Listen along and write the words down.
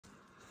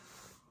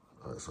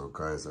Right, so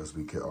guys, as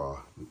we get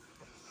our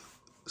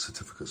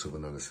certificates of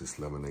analysis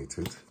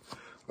laminated,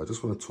 I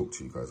just want to talk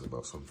to you guys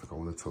about something. I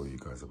want to tell you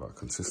guys about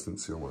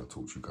consistency. I want to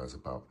talk to you guys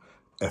about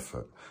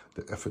effort.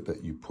 The effort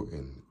that you put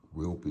in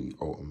will be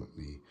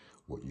ultimately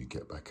what you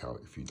get back out.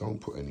 If you don't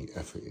put any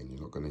effort in,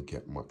 you're not going to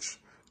get much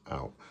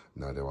out.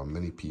 Now, there are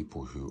many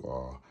people who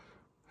are,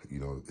 you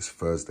know, it's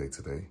Thursday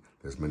today.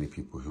 There's many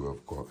people who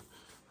have got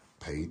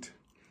paid.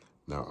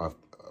 Now, I've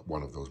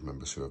one of those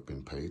members who have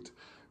been paid.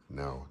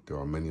 Now, there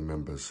are many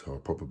members who are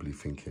probably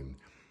thinking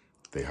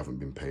they haven't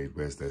been paid,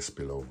 where's their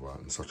spillover,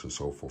 and such and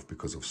so forth,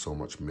 because of so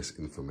much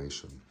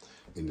misinformation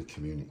in the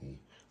community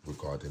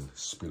regarding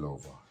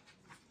spillover.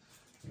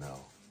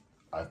 Now,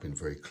 I've been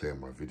very clear in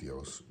my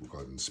videos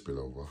regarding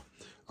spillover.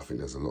 I think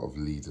there's a lot of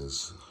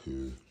leaders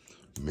who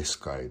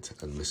misguide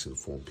and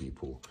misinform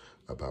people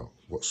about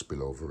what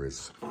spillover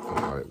is and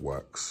how it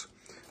works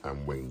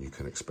and when you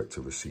can expect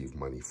to receive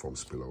money from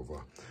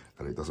spillover.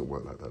 And it doesn't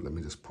work like that. Let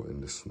me just put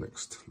in this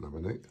next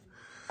laminate,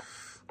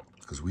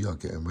 because we are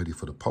getting ready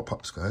for the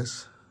pop-ups,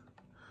 guys.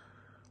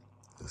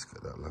 Let's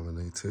get that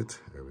laminated.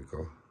 There we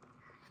go.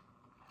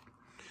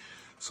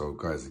 So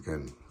guys,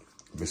 again,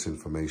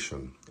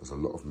 misinformation. There's a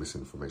lot of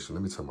misinformation.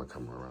 Let me turn my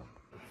camera around.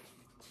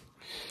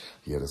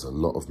 Yeah, there's a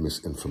lot of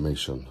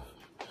misinformation.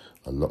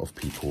 A lot of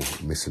people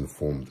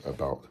misinformed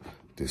about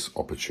this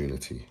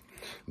opportunity.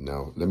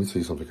 Now, let me tell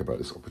you something about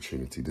this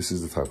opportunity. This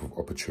is the type of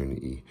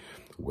opportunity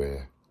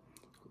where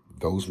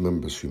those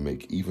members who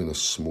make even a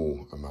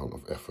small amount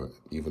of effort,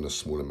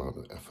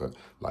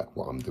 like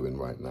what I'm doing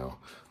right now,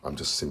 I'm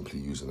just simply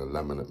using a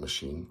laminate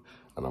machine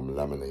and I'm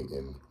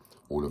laminating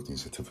all of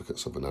these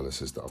certificates of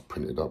analysis that I've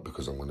printed up,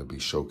 because I'm going to be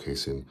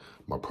showcasing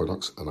my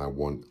products and I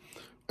want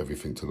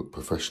everything to look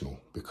professional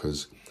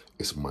because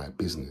it's my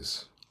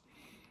business.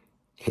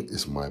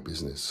 It's my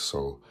business.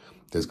 So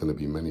there's going to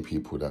be many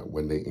people that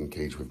when they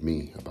engage with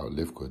me about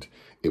LiveGood,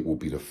 it will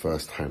be the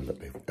first time that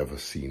they've ever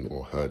seen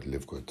or heard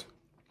LiveGood.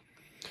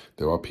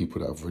 There are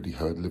people that have already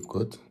heard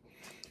LiveGood,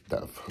 that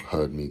have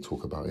heard me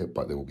talk about it,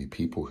 but there will be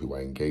people who I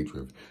engage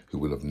with who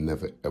will have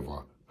never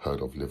ever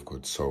heard of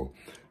LiveGood. So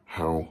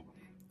how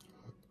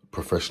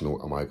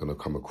professional am I going to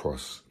come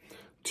across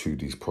to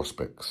these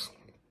prospects?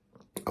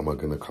 Am I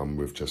going to come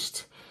with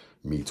just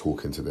me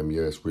talking to them?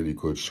 Yeah, it's really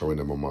good, showing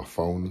them on my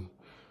phone.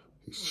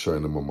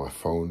 Showing them on my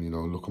phone, you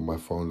know, look on my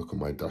phone, look at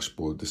my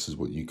dashboard, this is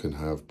what you can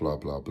have, blah,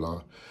 blah,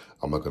 blah.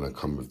 Am I going to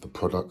come with the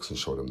products and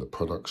show them the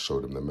products,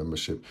 show them the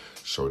membership,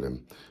 show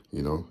them,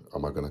 you know,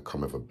 am I going to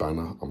come with a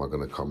banner? Am I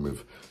going to come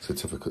with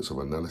certificates of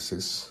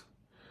analysis?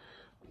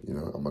 You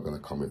know, am I going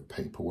to come with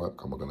paperwork?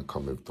 Am I going to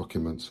come with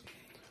documents?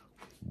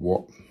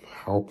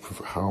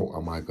 How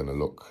am I going to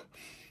look?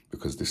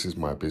 Because this is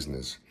my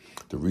business.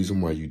 The reason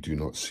why you do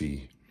not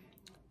see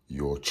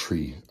your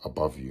tree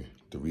above you,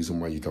 the reason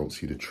why you don't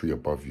see the tree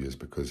above you is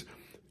because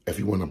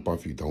everyone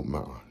above you don't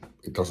matter.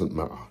 It doesn't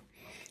matter.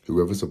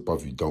 Whoever's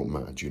above you don't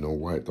matter. Do you know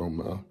why it don't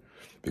matter?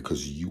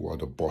 Because you are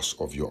the boss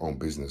of your own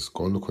business.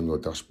 Go and look on your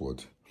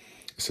dashboard.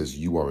 It says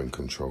you are in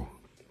control.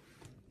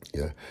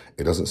 Yeah.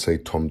 It doesn't say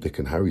Tom, Dick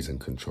and Harry's in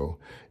control.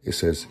 It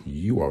says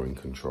you are in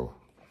control.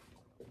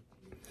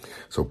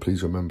 So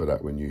please remember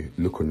that when you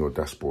look on your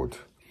dashboard,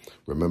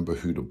 remember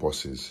who the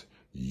boss is.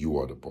 You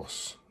are the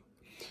boss.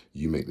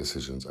 You make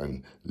decisions,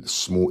 and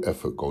small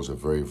effort goes a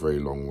very, very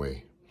long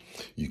way.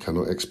 You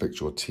cannot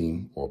expect your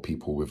team or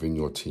people within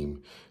your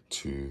team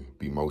to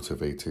be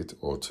motivated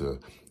or to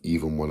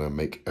even want to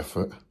make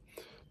effort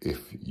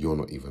if you're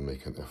not even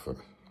making effort.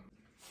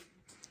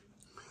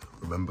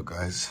 Remember,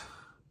 guys,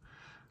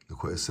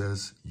 look what it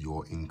says.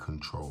 You're in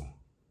control.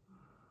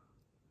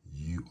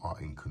 You are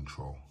in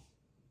control.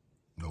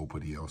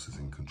 Nobody else is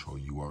in control.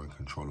 You are in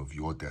control of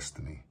your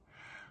destiny.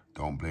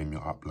 Don't blame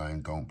your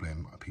upline. Don't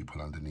blame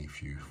people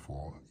underneath you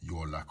for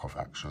your lack of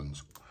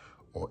actions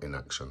or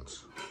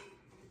inactions.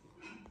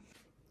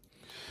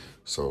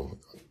 So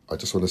I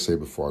just want to say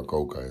before I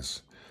go,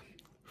 guys,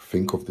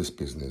 think of this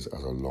business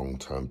as a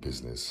long-term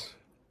business.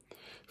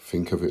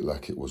 Think of it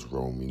like it was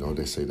Rome. You know,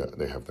 they say that,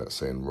 they have that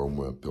saying, Rome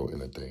weren't built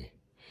in a day.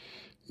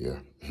 Yeah,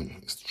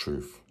 it's the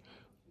truth.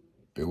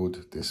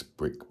 Build this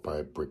brick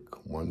by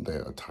brick, one day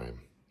at a time.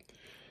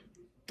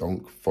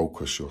 Don't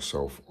focus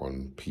yourself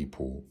on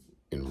people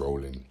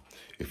enrolling.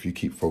 If you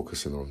keep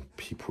focusing on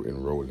people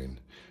enrolling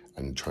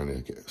and trying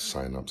to get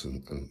sign-ups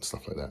and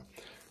stuff like that,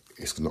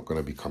 it's not going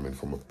to be coming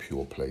from a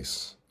pure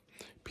place.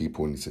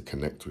 People need to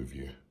connect with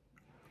you.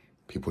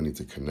 People need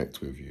to connect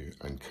with you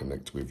and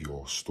connect with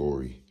your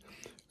story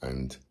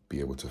and be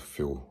able to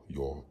feel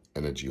your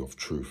energy of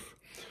truth.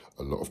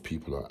 A lot of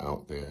people are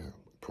out there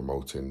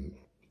promoting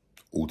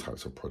all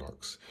types of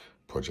products,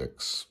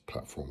 projects,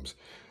 platforms,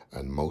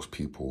 and most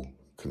people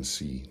can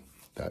see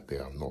that they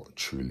are not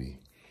truly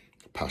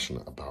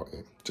passionate about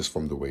it, just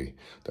from the way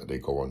that they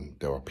go on.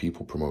 There are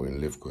people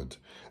promoting LiveGood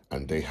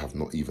and they have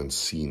not even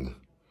seen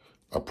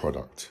a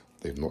product.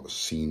 They've not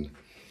seen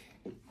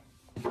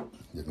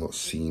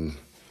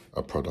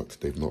a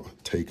product. They've not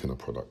taken a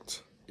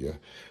product. Yeah.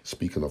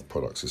 Speaking of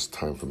products, it's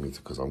time for me to,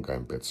 because I'm going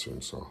to bed soon.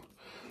 So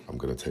I'm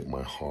going to take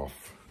my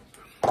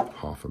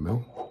half a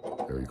mil.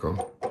 There we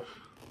go.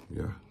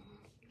 Yeah.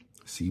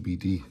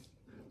 CBD,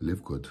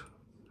 LiveGood,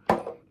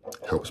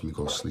 helps me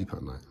go to sleep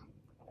at night.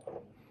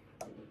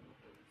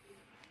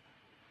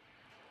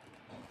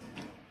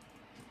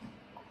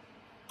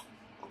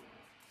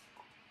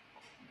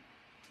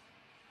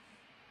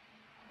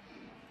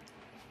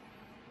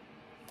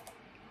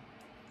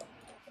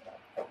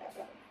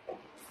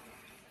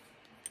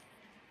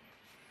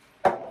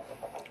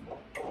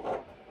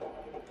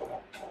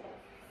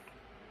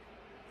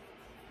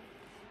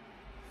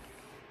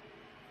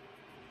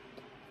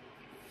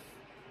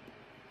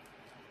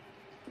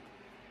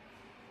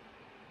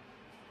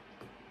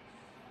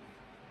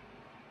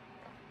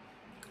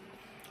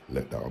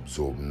 Let that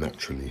absorb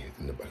naturally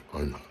in the back,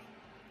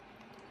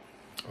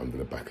 under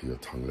the back of your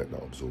tongue. Let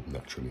that absorb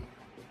naturally.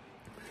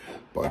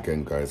 But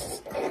again,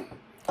 guys, I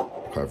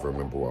can't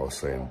remember what I was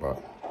saying, but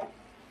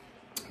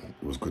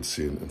it was good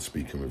seeing and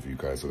speaking with you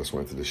guys. I just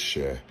wanted to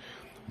share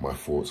my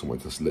thoughts. I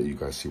wanted to just let you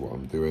guys see what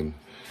I'm doing.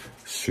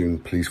 Soon,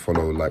 please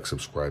follow, like,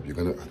 subscribe.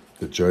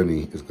 The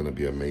journey is gonna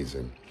be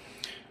amazing.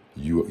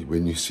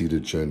 When you see the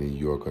journey,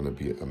 you are gonna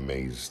be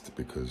amazed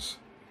because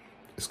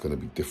it's gonna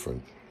be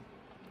different.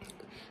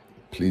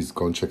 Please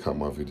go and check out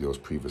my videos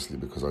previously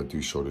because I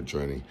do show the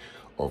journey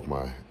of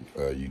my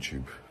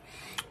YouTube,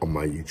 on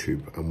my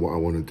YouTube. And what I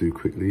want to do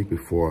quickly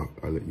before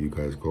I let you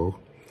guys go,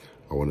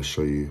 I want to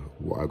show you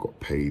what I got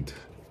paid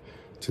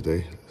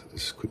today.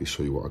 Let's quickly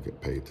show you what I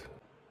get paid.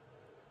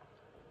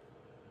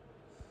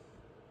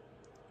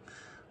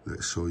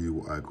 Let's show you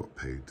what I got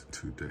paid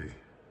today.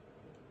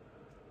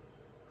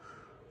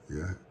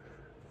 Yeah,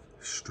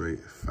 straight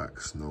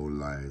facts, no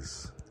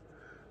lies.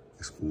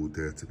 It's all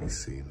there to be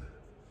seen.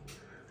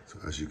 So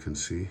as you can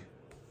see,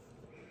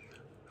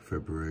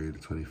 February the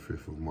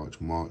 25th of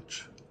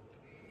March,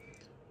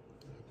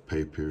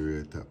 pay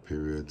period, that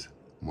period,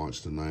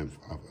 March the 9th,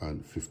 I've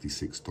earned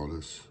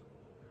 $56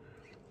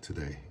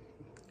 today,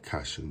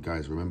 cash. And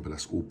guys, remember,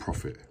 that's all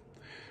profit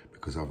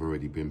because I've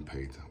already been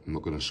paid. I'm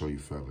not gonna show you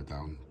further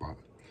down, but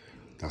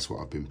that's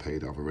what I've been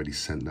paid. I've already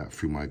sent that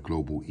through my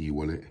global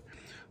e-wallet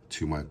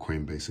to my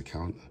Coinbase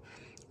account,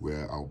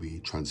 where I'll be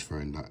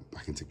transferring that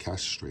back into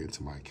cash straight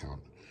into my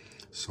account.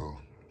 So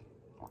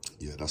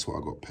yeah, that's what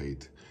I got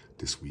paid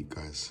this week,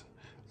 guys.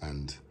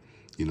 And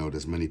you know,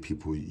 there's many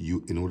people,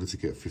 in order to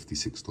get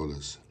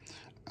 $56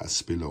 at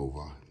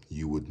spillover,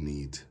 you would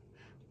need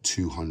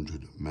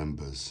 200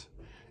 members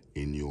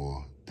in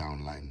your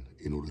downline.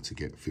 In order to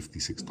get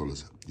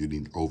 $56, you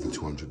need over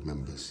 200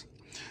 members.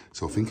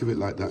 So think of it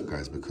like that,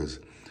 guys, because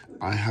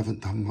I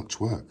haven't done much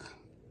work.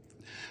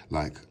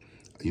 Like,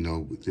 you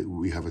know,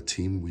 we have a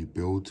team, we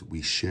build,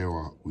 we share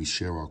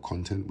our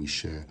content, we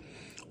share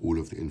all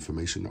of the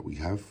information that we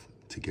have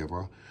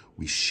together.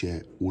 We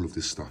share all of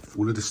this stuff.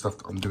 All of this stuff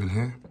that I'm doing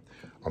here,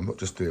 I'm not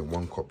just doing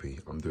one copy,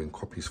 I'm doing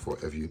copies for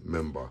every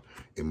member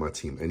in my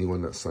team.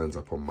 Anyone that signs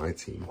up on my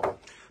team,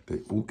 they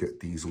all get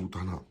these all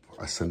done up.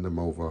 I send them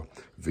over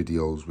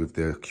videos with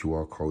their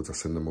QR codes. I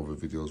send them over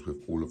videos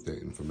with all of their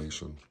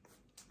information.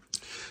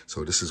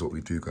 So this is what we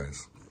do,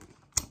 guys.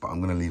 But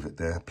I'm going to leave it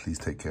there. Please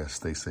take care,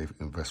 stay safe,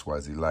 invest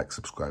wisely, like,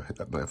 subscribe, hit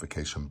that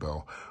notification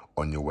bell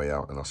on your way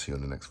out, and I'll see you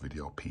in the next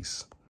video. Peace.